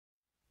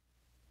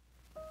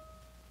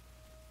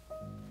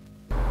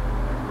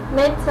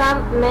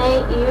Medicine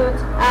made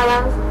huge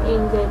advances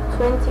in the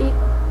 20th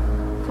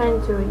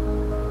century.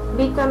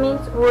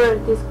 Vitamins were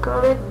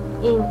discovered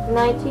in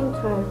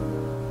 1912.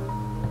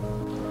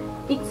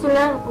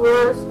 Insulin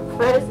was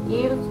first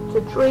used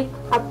to treat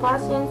a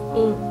patient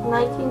in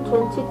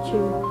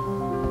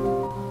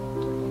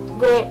 1922.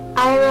 The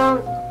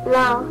iron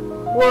lamp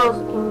was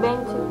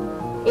invented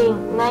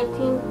in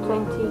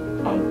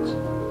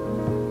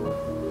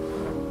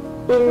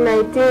 1928. In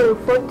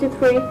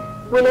 1943,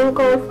 William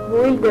Koch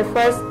built the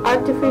first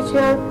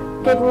artificial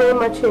kidney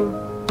machine.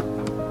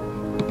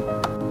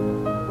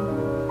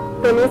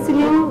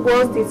 Penicillin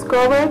was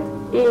discovered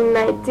in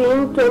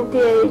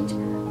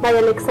 1928 by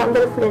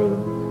Alexander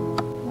Fleming.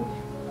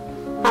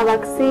 A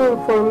vaccine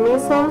for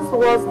measles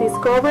was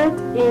discovered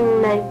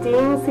in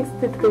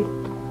 1963.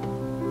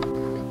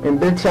 In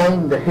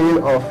Britain, the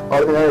health of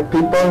ordinary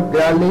people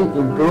greatly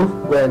improved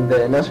when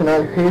the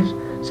National Health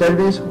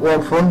Service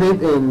was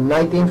founded in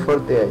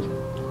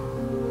 1948.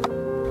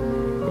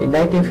 In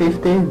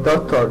 1950,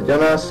 Dr.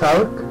 Jonas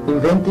Salk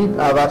invented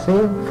a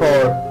vaccine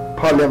for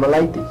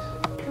poliomyelitis.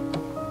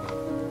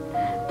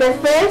 The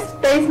first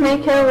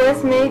pacemaker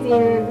was made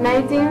in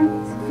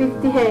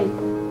 1958.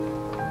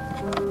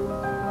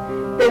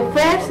 The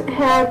first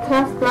heart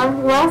transplant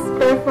was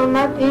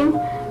performed in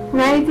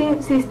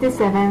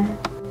 1967.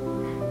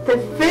 The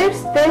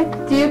first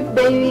test tube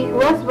baby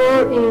was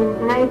born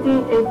in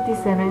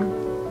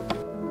 1987.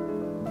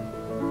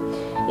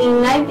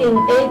 In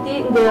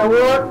 1980, the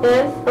World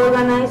Health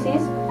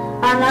Organization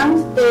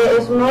announced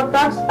the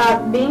smallpox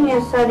as being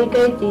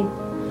eradicated.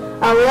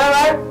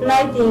 However,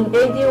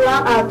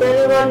 1981, a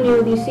terrible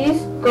new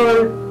disease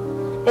called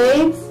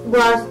AIDS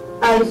was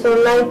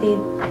isolated.